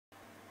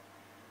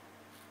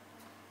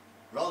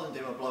Rather than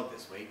do my blog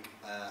this week,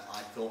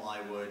 I thought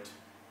I would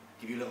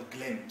give you a little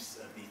glimpse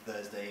of the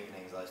Thursday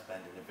evenings I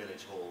spend in a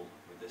village hall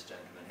with this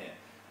gentleman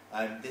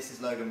here. This is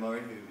Logan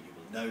Murray, who you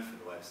will know from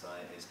the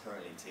website, is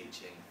currently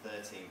teaching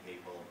 13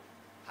 people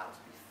how to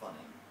be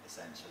funny,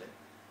 essentially.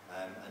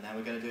 And now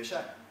we're going to do a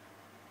show.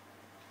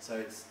 So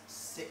it's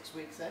 6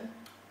 weeks in?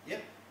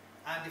 Yep.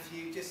 And if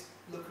you just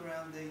look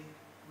around the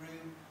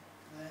room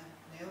there,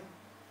 Neil,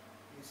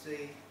 you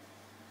see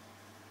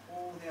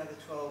all the other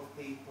 12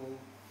 people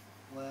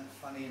weren't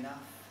funny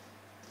enough,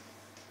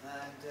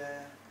 and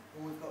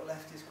all we've got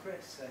left is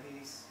Chris. So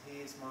he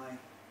is my...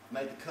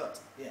 Made the cut?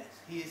 Yes,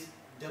 he is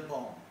the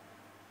bomb.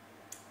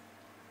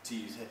 To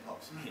use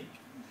hip-hop speak.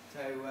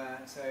 So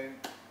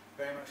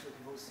very much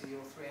looking forward to see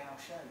your 3-hour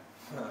show.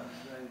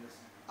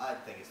 I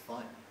think it's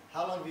fine.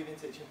 How long have you been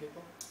teaching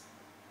people?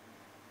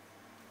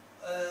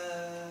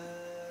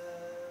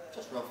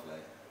 Just roughly.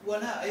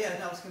 Well, no,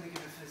 I was going to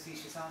give a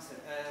facetious answer.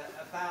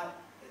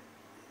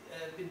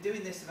 Been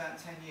doing this about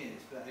 10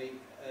 years, but I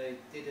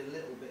did a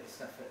little bit of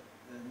stuff at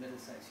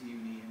Middlesex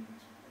Uni and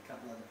a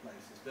couple other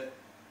places. But,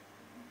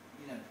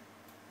 you know,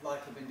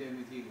 like I've been doing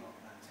with you lot,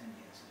 about 10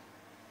 years.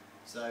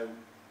 So,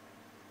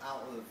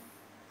 out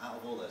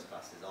of all those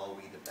classes, are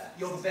we the best?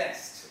 You're the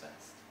best. The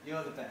best.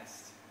 You're the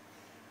best.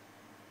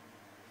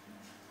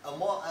 And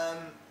what,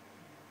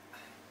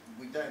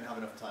 we don't have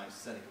enough time,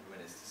 so only a couple of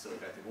minutes to sort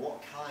of go through,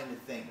 what kind of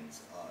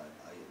things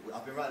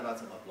I've been writing about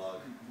it on my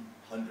blog,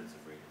 hundreds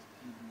of readers,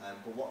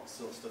 but what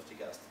sort of stuff do you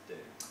get us to do?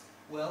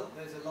 Well,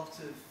 there's a lot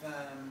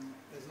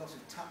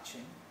of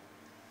touching,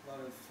 a lot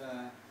of,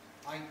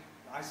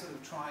 I sort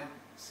of try and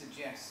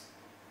suggest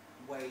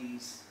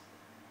ways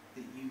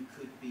that you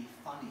could be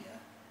funnier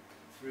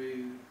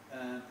through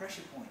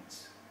pressure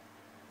points.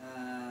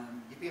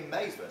 You'd be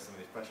amazed where some of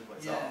these pressure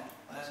points are. Yeah,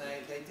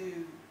 and they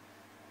do.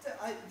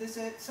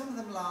 Some of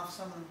them laugh,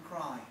 some of them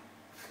cry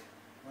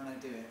when I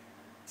do it.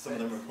 Some of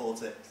them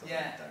report it, some of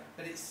them don't.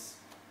 But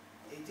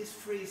it just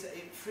frees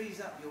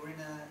up your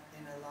inner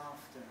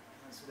laughter.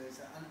 That's what it is.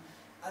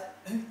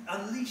 And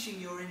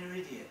unleashing your inner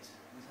idiot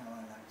is how I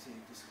like to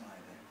describe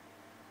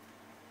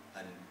it.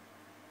 And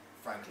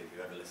frankly, if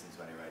you've ever listened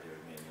to any radio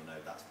with me, you'll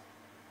know that's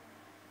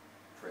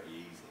pretty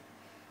easy.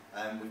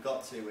 We've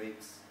got 2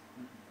 weeks.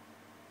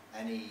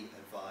 Any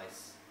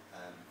advice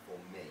for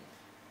me?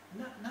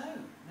 No.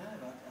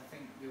 I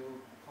think you're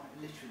quite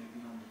literally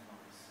beyond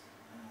advice.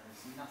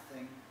 There's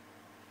nothing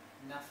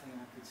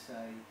I could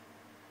say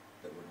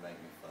that would make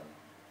me funny.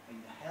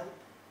 Either help,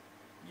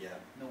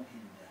 nor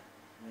hinder.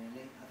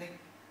 Really, I think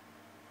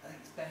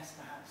it's best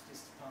perhaps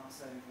just to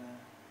pass over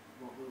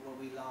what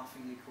we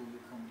laughingly call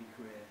your comedy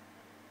career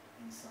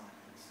in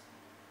silence.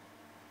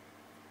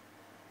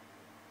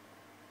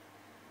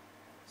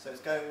 So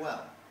it's going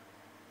well.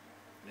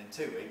 And in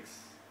 2 weeks,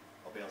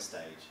 I'll be on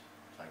stage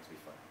trying to be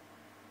funny.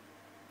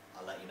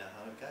 I'll let you know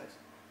how it goes.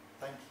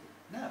 Thank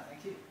you. No,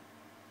 thank you.